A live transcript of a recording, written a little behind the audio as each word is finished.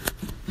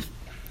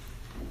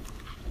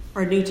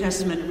Our New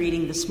Testament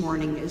reading this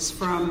morning is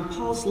from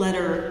Paul's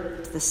letter,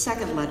 the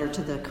second letter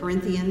to the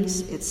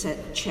Corinthians. It's at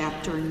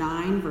chapter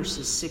 9,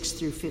 verses 6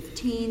 through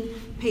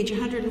 15, page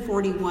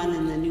 141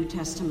 in the New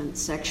Testament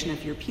section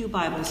of your pew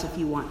Bibles if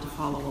you want to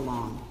follow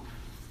along.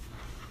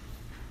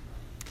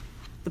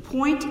 The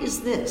point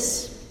is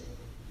this: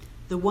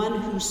 the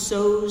one who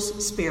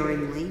sows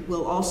sparingly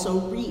will also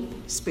reap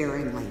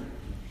sparingly,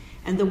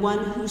 and the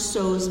one who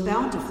sows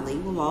bountifully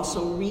will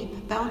also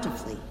reap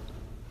bountifully.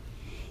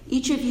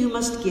 Each of you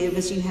must give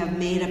as you have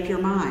made up your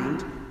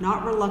mind,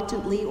 not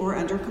reluctantly or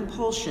under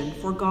compulsion,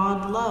 for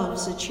God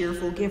loves a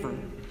cheerful giver.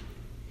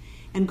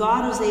 And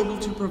God is able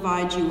to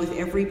provide you with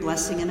every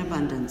blessing in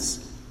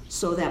abundance,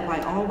 so that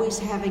by always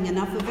having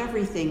enough of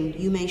everything,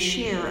 you may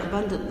share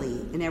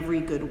abundantly in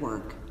every good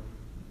work.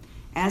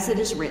 As it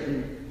is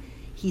written,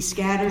 He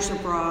scatters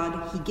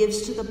abroad, He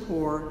gives to the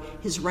poor,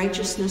 His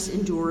righteousness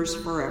endures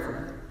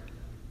forever.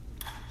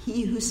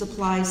 He who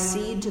supplies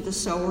seed to the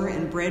sower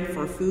and bread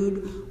for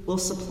food will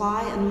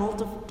supply and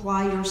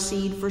multiply your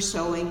seed for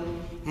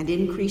sowing and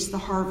increase the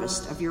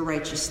harvest of your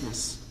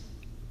righteousness.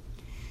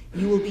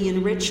 You will be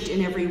enriched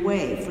in every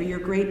way for your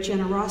great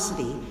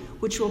generosity,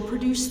 which will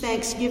produce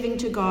thanksgiving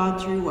to God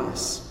through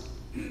us.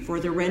 For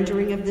the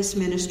rendering of this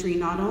ministry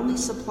not only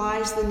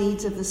supplies the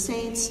needs of the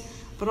saints,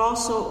 but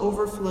also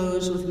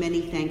overflows with many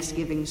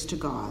thanksgivings to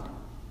God.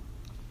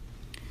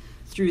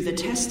 Through the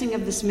testing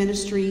of this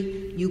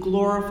ministry, you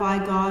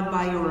glorify God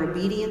by your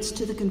obedience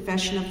to the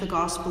confession of the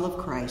gospel of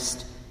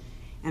Christ,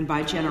 and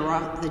by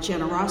the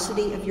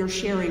generosity of your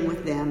sharing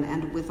with them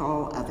and with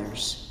all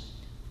others,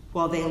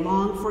 while they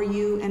long for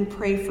you and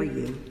pray for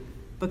you,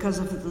 because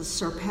of the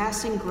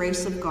surpassing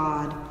grace of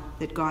God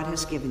that God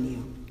has given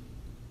you.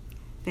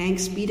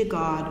 Thanks be to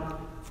God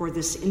for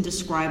this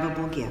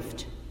indescribable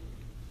gift.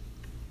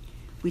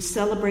 We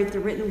celebrate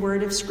the written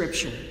word of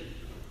Scripture.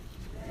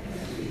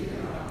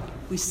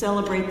 We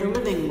celebrate the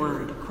living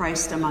word,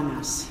 Christ among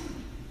us.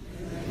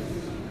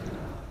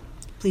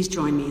 Please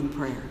join me in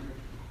prayer.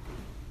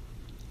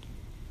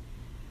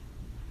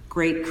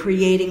 Great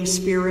creating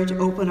Spirit,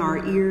 open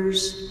our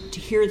ears to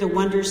hear the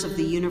wonders of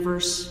the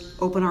universe.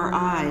 Open our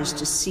eyes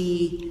to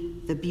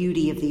see the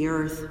beauty of the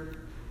earth.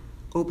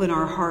 Open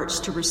our hearts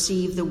to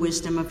receive the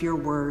wisdom of your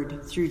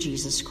word through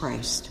Jesus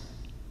Christ.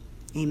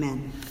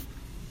 Amen.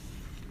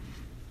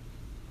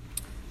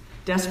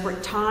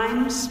 Desperate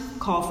times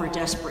call for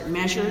desperate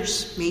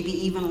measures, maybe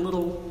even a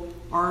little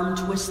arm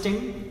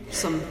twisting,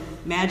 some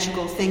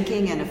magical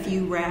thinking, and a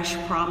few rash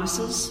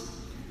promises.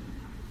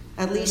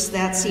 At least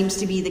that seems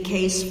to be the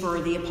case for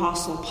the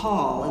Apostle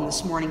Paul in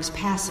this morning's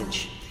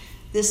passage.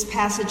 This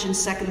passage in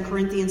 2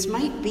 Corinthians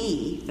might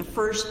be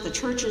the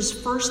church's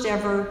first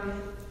ever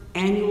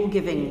annual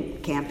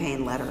giving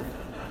campaign letter.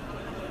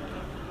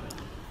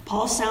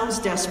 Paul sounds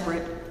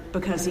desperate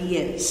because he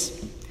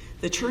is.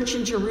 The church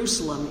in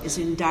Jerusalem is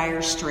in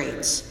dire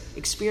straits,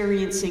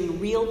 experiencing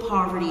real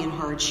poverty and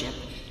hardship.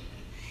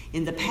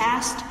 In the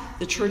past,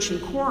 the church in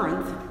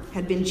Corinth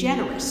had been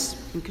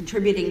generous in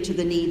contributing to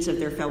the needs of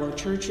their fellow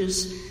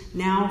churches.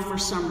 Now, for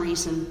some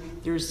reason,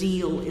 their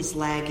zeal is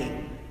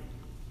lagging.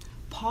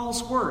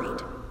 Paul's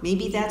worried.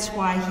 Maybe that's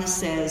why he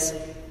says,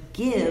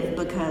 give,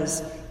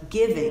 because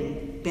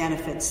giving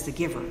benefits the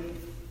giver.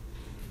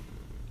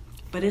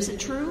 But is it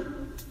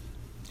true?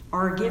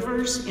 Are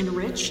givers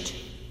enriched?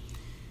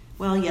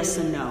 Well, yes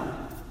and no.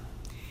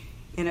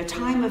 In a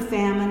time of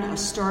famine, a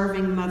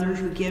starving mother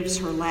who gives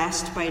her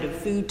last bite of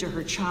food to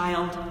her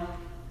child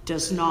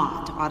does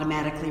not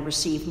automatically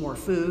receive more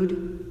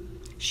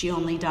food. She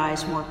only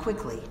dies more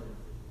quickly.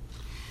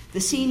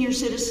 The senior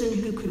citizen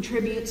who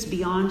contributes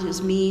beyond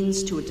his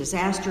means to a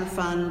disaster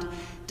fund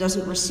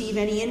doesn't receive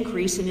any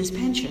increase in his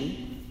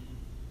pension.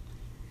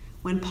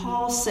 When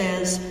Paul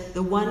says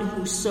the one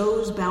who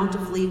sows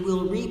bountifully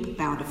will reap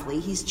bountifully,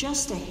 he's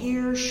just a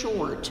hair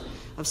short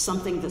of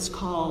something that's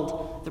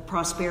called the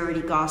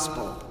prosperity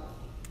gospel,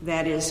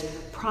 that is,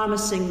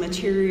 promising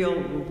material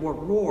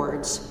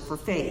rewards for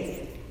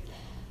faith.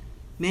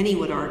 Many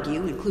would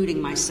argue,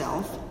 including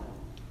myself,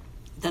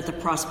 that the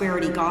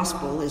prosperity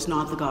gospel is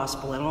not the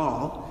gospel at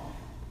all.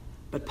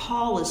 But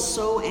Paul is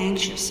so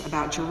anxious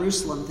about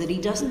Jerusalem that he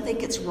doesn't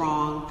think it's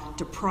wrong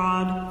to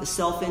prod the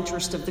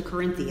self-interest of the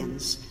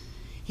Corinthians.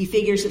 He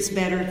figures it's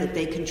better that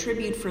they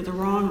contribute for the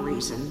wrong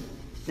reason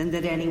than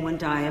that anyone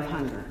die of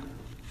hunger.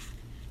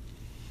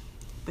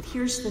 But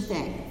here's the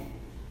thing.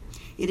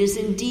 It is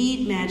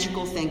indeed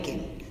magical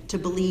thinking to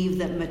believe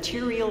that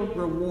material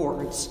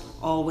rewards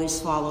always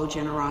follow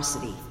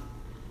generosity.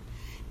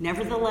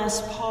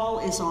 Nevertheless, Paul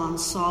is on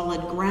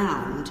solid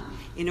ground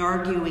in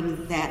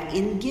arguing that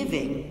in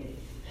giving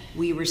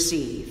we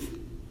receive,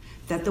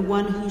 that the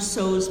one who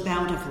sows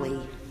bountifully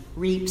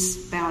reaps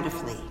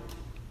bountifully.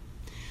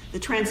 The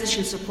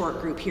Transition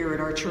Support Group here at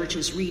our church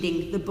is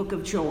reading The Book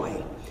of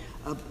Joy,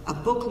 a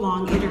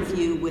book-long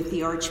interview with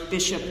the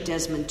Archbishop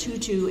Desmond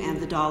Tutu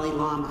and the Dalai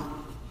Lama.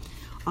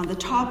 On the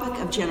topic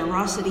of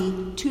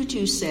generosity,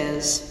 Tutu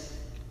says,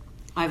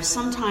 "I've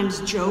sometimes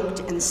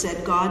joked and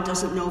said God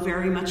doesn't know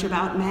very much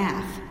about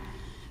math,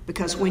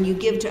 because when you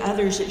give to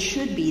others, it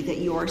should be that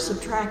you are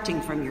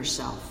subtracting from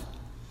yourself.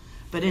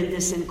 But in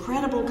this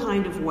incredible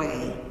kind of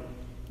way,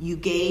 you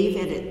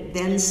gave, and it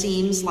then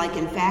seems like,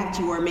 in fact,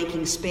 you are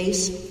making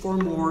space for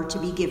more to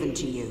be given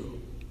to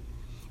you.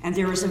 And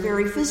there is a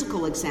very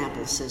physical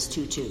example, says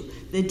Tutu.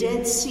 The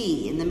Dead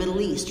Sea in the Middle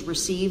East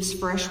receives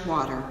fresh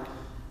water,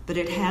 but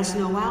it has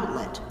no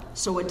outlet,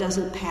 so it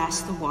doesn't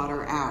pass the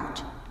water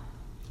out.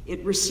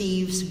 It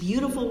receives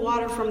beautiful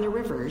water from the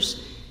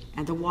rivers,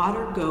 and the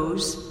water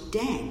goes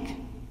dank.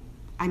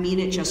 I mean,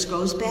 it just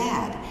goes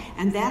bad.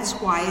 And that's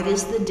why it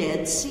is the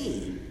Dead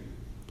Sea.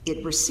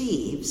 It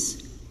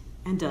receives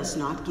and does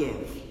not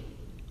give.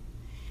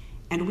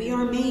 And we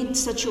are made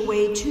such a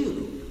way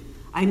too.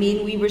 I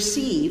mean, we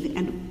receive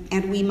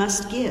and we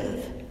must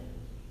give.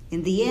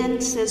 In the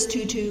end, says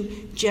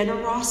Tutu,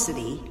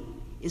 generosity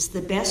is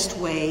the best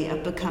way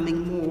of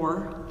becoming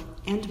more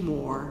and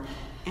more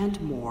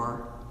and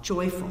more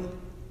joyful.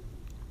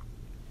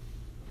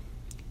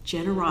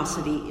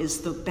 Generosity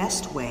is the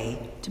best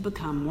way to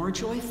become more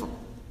joyful.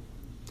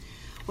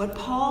 What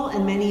Paul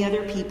and many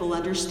other people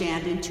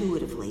understand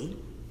intuitively,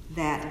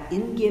 that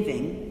in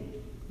giving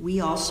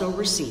we also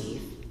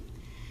receive,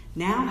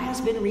 now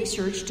has been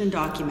researched and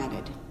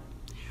documented.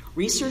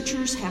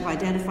 Researchers have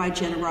identified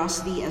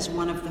generosity as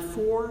one of the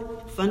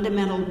 4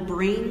 fundamental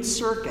brain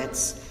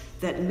circuits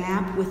that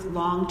map with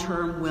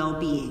long-term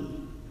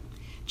well-being.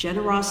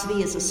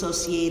 Generosity is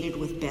associated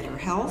with better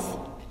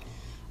health,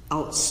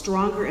 a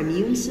stronger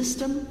immune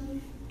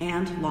system,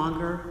 and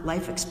longer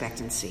life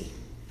expectancy.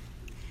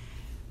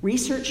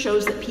 Research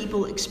shows that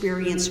people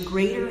experience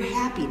greater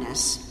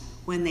happiness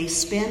when they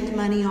spend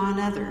money on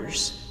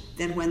others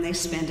than when they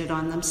spend it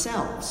on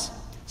themselves.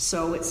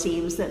 So it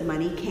seems that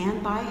money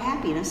can buy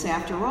happiness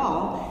after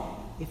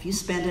all if you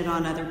spend it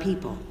on other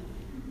people.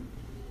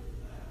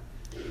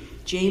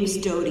 James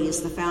Doty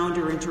is the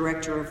founder and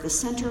director of the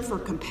Center for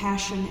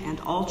Compassion and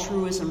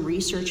Altruism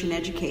Research and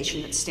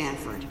Education at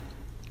Stanford.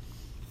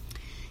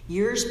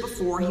 Years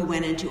before he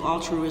went into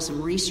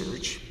altruism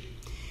research,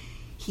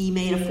 he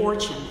made a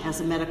fortune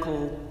as a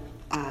medical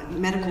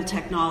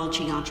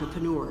technology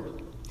entrepreneur,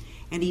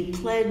 and he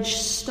pledged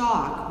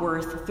stock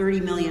worth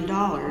 $30 million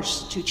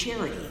to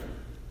charity.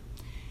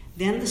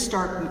 Then the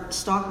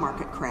stock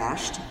market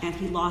crashed, and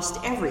he lost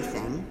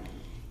everything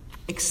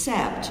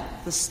except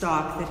the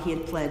stock that he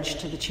had pledged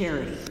to the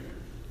charity.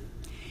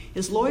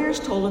 His lawyers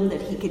told him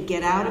that he could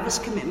get out of his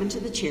commitment to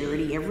the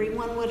charity.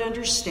 Everyone would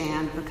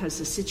understand because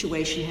the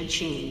situation had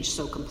changed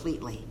so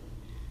completely.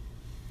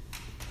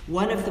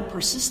 One of the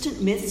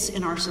persistent myths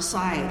in our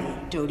society,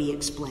 Doty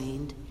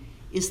explained,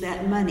 is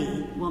that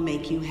money will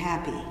make you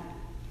happy.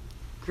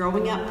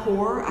 Growing up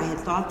poor, I had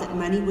thought that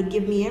money would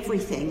give me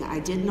everything I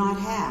did not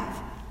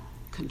have: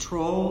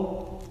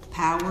 control,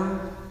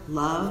 power,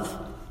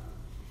 love.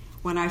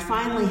 When I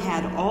finally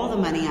had all the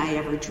money I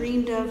ever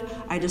dreamed of,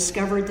 I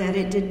discovered that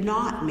it did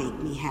not make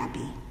me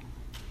happy.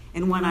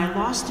 And when I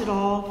lost it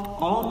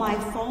all my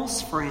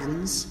false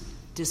friends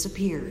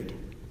disappeared.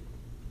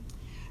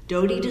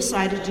 Doty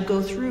decided to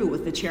go through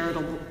with the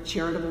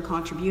charitable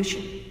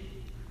contribution.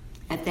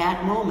 At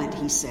that moment,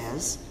 he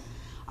says,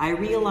 I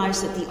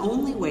realized that the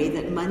only way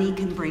that money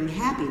can bring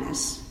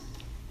happiness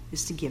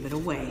is to give it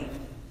away.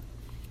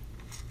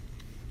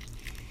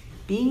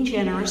 Being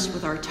generous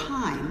with our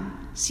time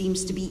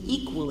seems to be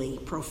equally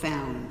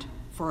profound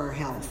for our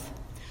health.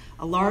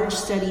 A large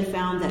study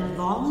found that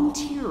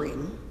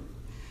volunteering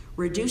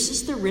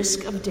reduces the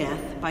risk of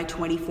death by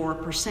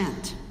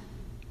 24%.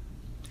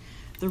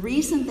 The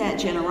reason that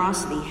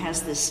generosity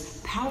has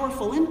this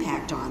powerful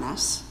impact on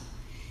us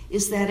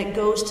is that it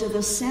goes to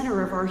the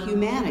center of our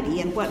humanity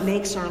and what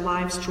makes our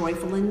lives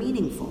joyful and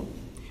meaningful.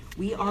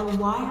 We are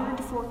wired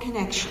for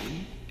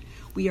connection.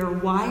 We are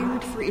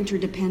wired for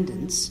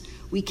interdependence.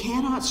 We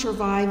cannot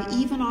survive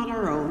even on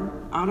our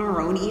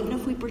own, even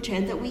if we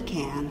pretend that we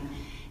can,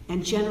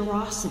 and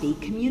generosity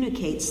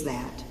communicates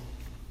that.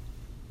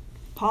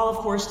 Paul, of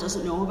course,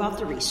 doesn't know about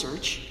the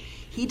research.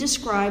 He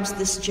describes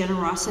this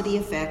generosity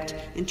effect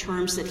in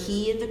terms that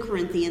he and the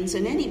Corinthians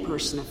and any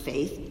person of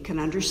faith can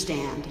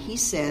understand. He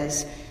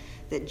says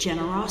that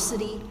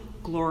generosity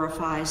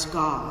glorifies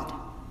God.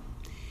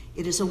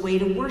 It is a way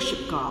to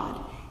worship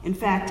God. In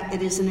fact,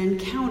 it is an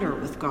encounter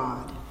with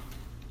God.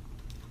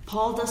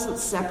 Paul doesn't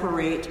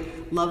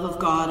separate love of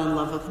God and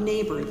love of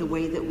neighbor the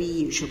way that we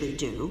usually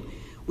do.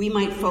 We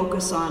might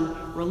focus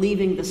on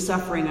relieving the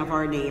suffering of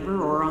our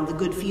neighbor or on the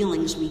good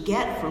feelings we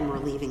get from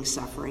relieving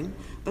suffering.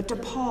 But to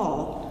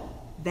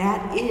Paul,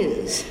 that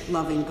is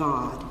loving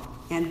God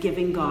and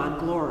giving God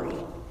glory.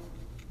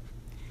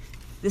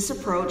 This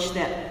approach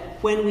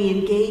that when we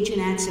engage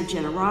in acts of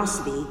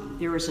generosity,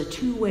 there is a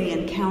two-way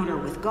encounter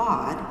with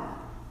God,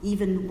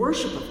 even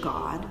worship of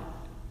God,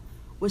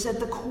 was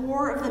at the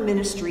core of the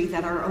ministry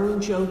that our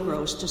own Jo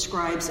Gross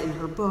describes in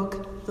her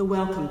book, The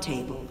Welcome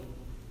Table.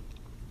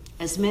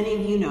 As many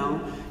of you know,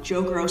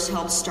 Jo Gross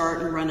helped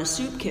start and run a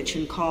soup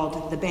kitchen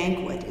called The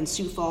Banquet in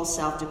Sioux Falls,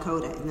 South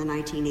Dakota in the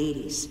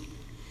 1980s.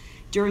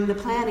 During the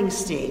planning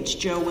stage,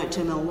 Jo went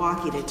to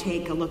Milwaukee to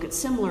take a look at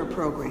similar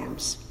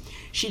programs.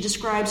 She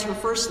describes her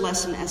first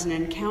lesson as an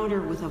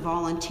encounter with a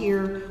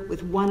volunteer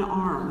with one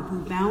arm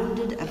who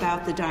bounded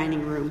about the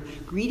dining room,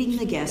 greeting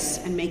the guests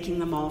and making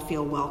them all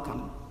feel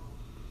welcome.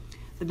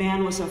 The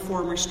man was a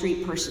former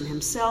street person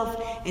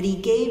himself, and he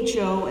gave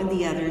Jo and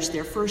the others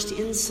their first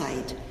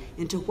insight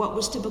into what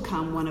was to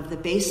become one of the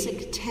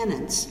basic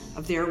tenets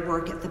of their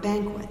work at the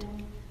banquet,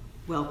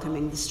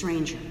 welcoming the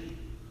stranger.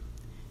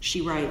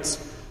 She writes,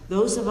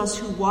 "Those of us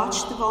who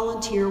watched the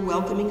volunteer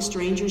welcoming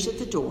strangers at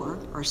the door,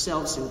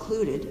 ourselves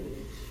included,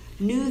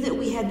 knew that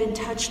we had been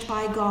touched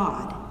by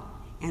God,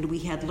 and we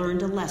had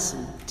learned a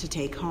lesson to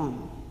take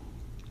home."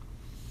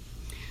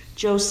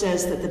 Jo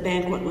says that the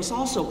banquet was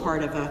also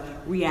part of a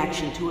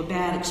reaction to a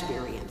bad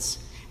experience.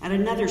 At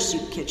another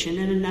soup kitchen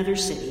in another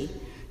city,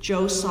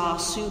 Jo saw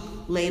soup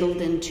ladled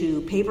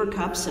into paper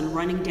cups and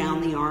running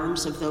down the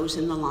arms of those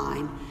in the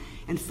line,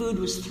 and food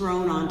was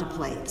thrown onto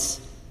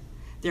plates.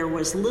 There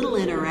was little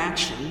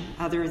interaction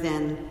other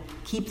than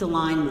keep the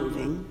line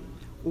moving,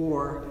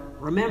 or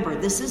remember,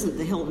 this isn't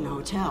the Hilton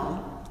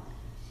Hotel.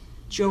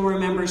 Jo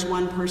remembers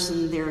one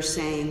person there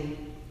saying,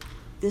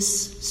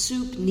 "This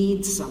soup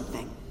needs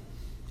something.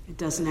 It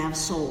doesn't have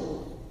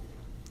soul."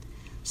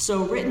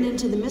 So written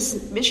into the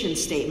mission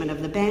statement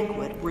of the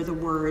banquet were the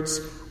words,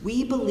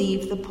 "We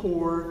believe the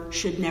poor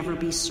should never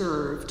be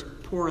served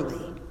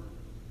poorly."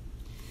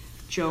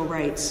 Jo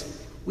writes,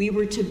 "We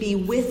were to be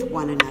with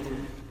one another.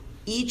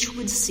 Each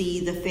would see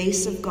the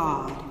face of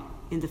God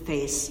in the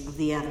face of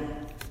the other."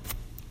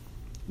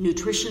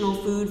 Nutritional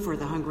food for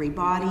the hungry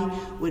body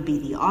would be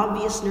the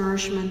obvious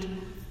nourishment,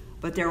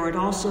 but there would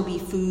also be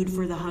food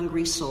for the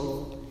hungry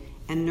soul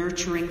and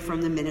nurturing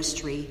from the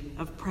ministry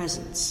of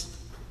presence.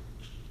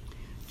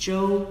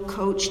 Jo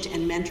coached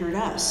and mentored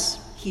us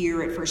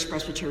here at First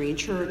Presbyterian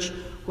Church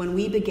when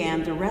we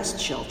began the Rest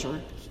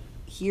Shelter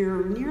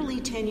here nearly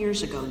 10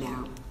 years ago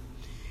now.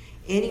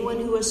 Anyone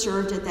who has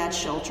served at that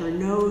shelter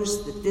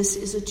knows that this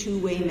is a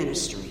two-way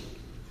ministry.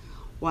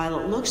 While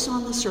it looks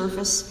on the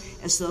surface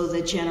as though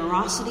the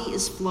generosity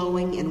is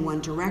flowing in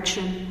one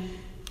direction,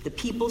 the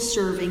people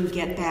serving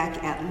get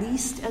back at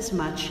least as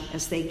much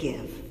as they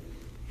give.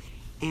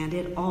 And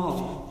it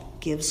all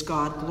gives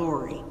God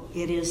glory.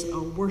 It is a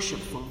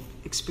worshipful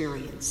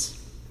experience.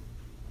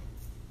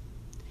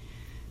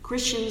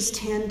 Christians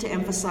tend to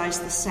emphasize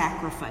the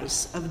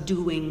sacrifice of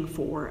doing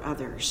for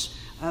others,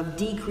 of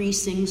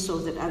decreasing so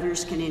that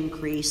others can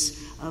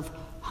increase, of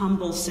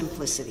humble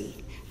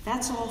simplicity.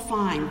 That's all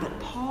fine, but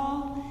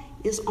Paul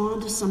is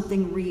on to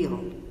something real.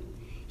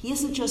 He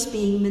isn't just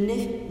being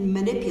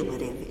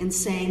manipulative in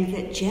saying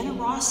that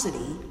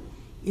generosity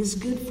is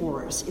good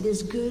for us. It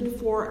is good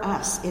for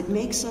us. It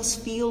makes us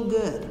feel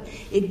good.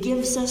 It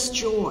gives us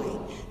joy.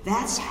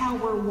 That's how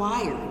we're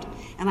wired.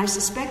 And I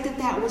suspect that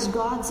that was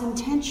God's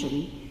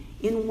intention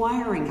in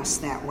wiring us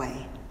that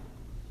way.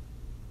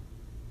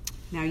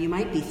 Now you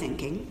might be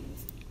thinking,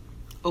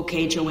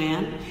 okay,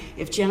 Joanne,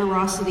 if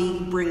generosity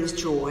brings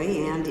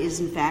joy and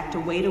is in fact a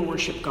way to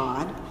worship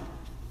God,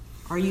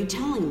 are you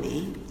telling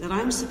me that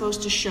I'm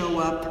supposed to show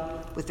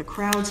up with the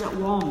crowds at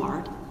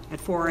Walmart at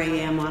 4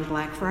 a.m. on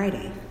Black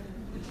Friday?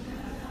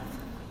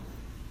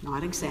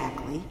 Not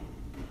exactly.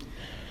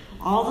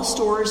 All the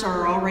stores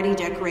are already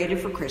decorated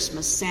for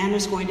Christmas.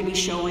 Santa's going to be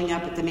showing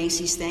up at the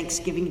Macy's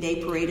Thanksgiving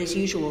Day Parade as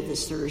usual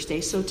this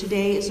Thursday, so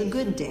today is a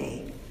good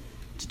day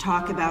to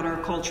talk about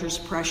our culture's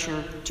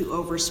pressure to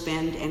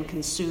overspend and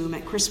consume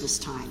at Christmas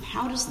time.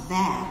 How does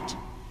that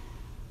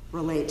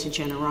relate to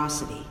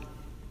generosity?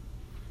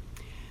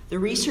 The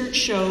research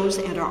shows,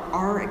 and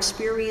our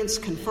experience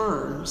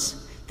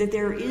confirms, that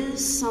there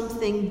is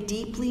something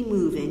deeply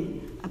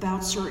moving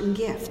about certain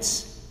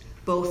gifts,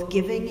 both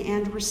giving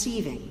and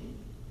receiving.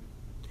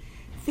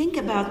 Think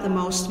about the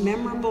most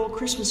memorable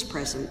Christmas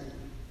present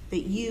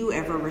that you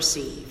ever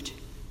received.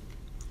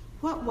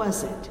 What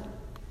was it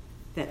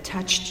that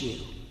touched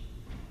you?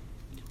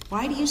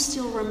 Why do you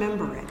still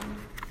remember it?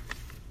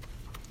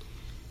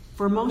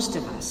 For most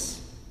of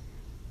us,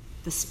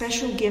 the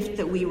special gift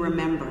that we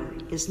remember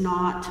is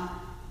not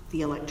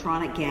the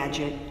electronic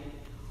gadget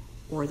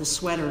or the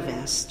sweater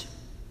vest.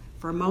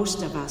 For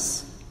most of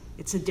us,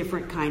 it's a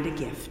different kind of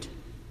gift,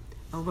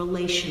 a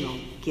relational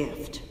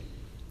gift.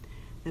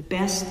 The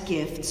best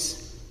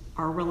gifts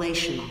are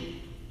relational.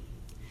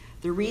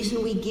 The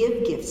reason we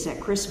give gifts at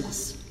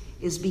Christmas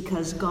is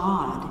because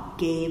God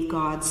gave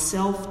God's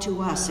self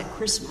to us at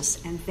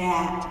Christmas, and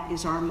that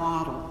is our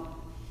model.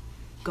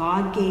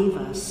 God gave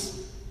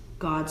us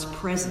God's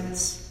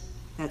presence.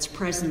 That's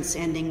presence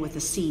ending with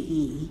a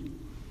CE,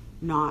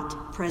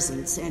 not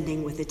presence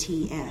ending with a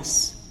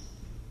TS.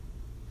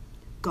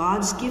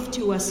 God's gift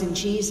to us in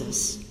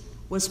Jesus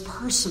was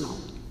personal,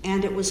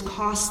 and it was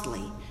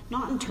costly,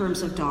 not in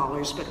terms of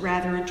dollars, but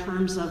rather in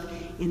terms of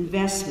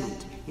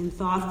investment, in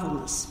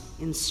thoughtfulness,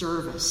 in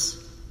service.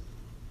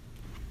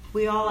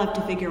 We all have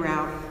to figure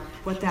out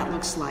what that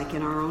looks like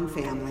in our own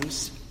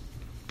families.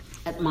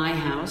 At my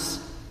house,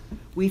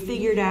 we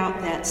figured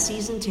out that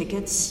season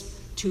tickets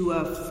to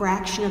a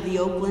fraction of the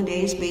Oakland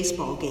A's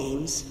baseball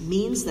games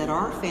means that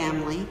our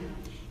family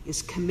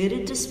is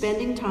committed to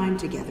spending time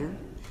together,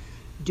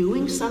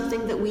 doing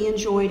something that we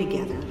enjoy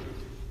together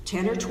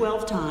 10 or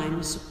 12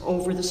 times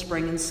over the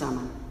spring and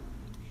summer.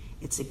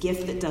 It's a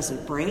gift that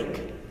doesn't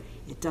break,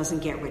 it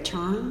doesn't get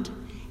returned,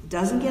 it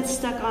doesn't get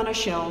stuck on a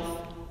shelf,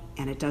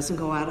 and it doesn't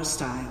go out of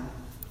style.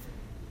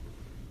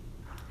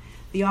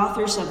 The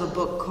authors of a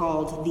book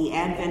called The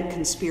Advent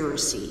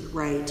Conspiracy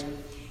write,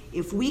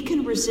 "If we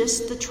can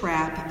resist the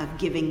trap of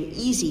giving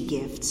easy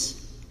gifts,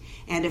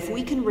 and if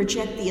we can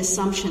reject the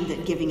assumption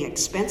that giving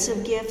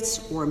expensive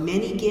gifts or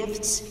many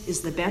gifts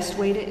is the best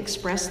way to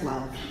express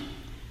love,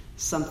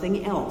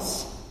 something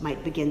else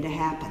might begin to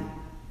happen.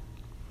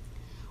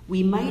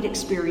 We might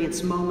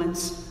experience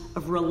moments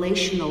of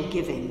relational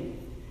giving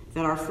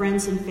that our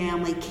friends and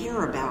family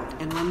care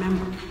about and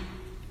remember.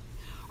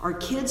 Our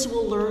kids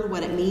will learn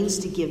what it means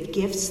to give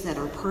gifts that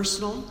are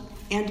personal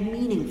and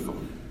meaningful.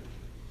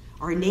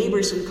 Our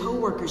neighbors and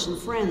coworkers and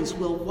friends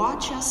will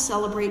watch us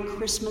celebrate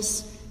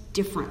Christmas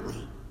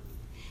differently,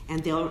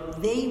 and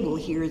they will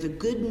hear the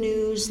good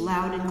news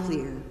loud and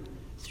clear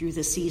through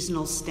the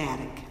seasonal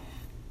static."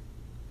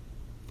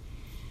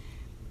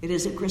 It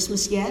isn't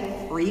Christmas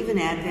yet, or even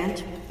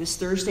Advent. This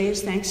Thursday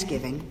is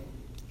Thanksgiving.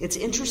 It's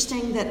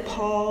interesting that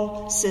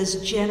Paul says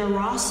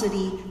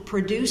generosity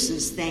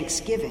produces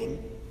thanksgiving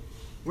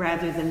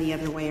rather than the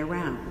other way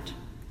around.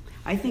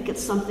 I think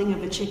it's something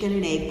of a chicken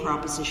and egg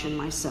proposition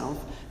myself.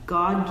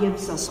 God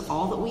gives us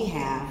all that we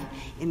have.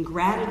 In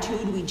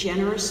gratitude, we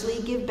generously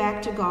give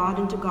back to God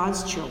and to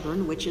God's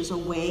children, which is a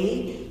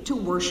way to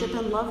worship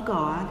and love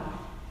God,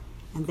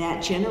 and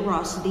that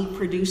generosity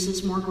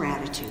produces more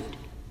gratitude.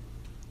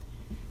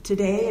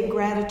 Today, in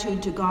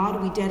gratitude to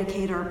God, we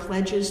dedicate our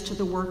pledges to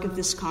the work of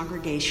this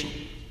congregation,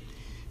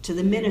 to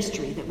the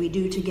ministry that we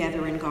do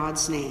together in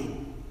God's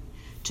name,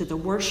 to the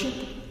worship,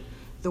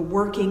 the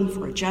working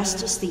for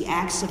justice, the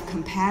acts of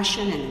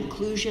compassion and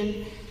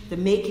inclusion, the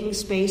making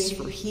space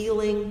for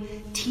healing,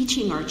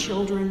 teaching our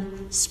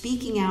children,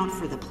 speaking out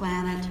for the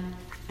planet,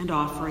 and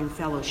offering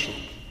fellowship.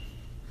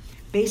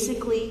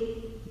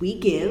 Basically, we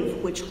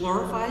give, which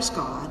glorifies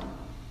God,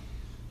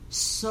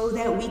 so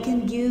that we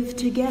can give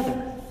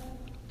together,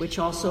 which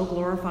also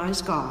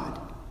glorifies God.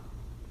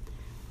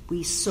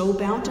 We sow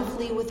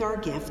bountifully with our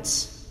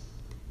gifts.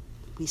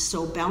 We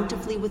sow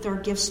bountifully with our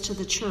gifts to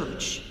the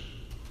church,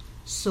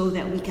 so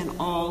that we can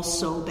all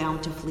sow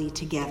bountifully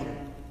together.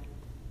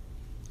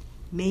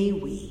 May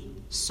we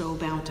sow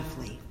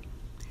bountifully.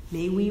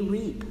 May we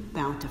reap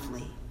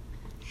bountifully.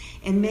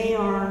 And may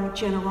our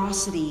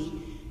generosity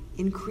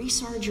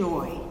increase our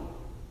joy.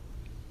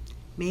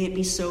 May it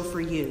be so for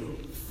you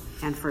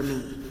and for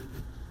me.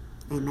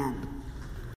 Amen.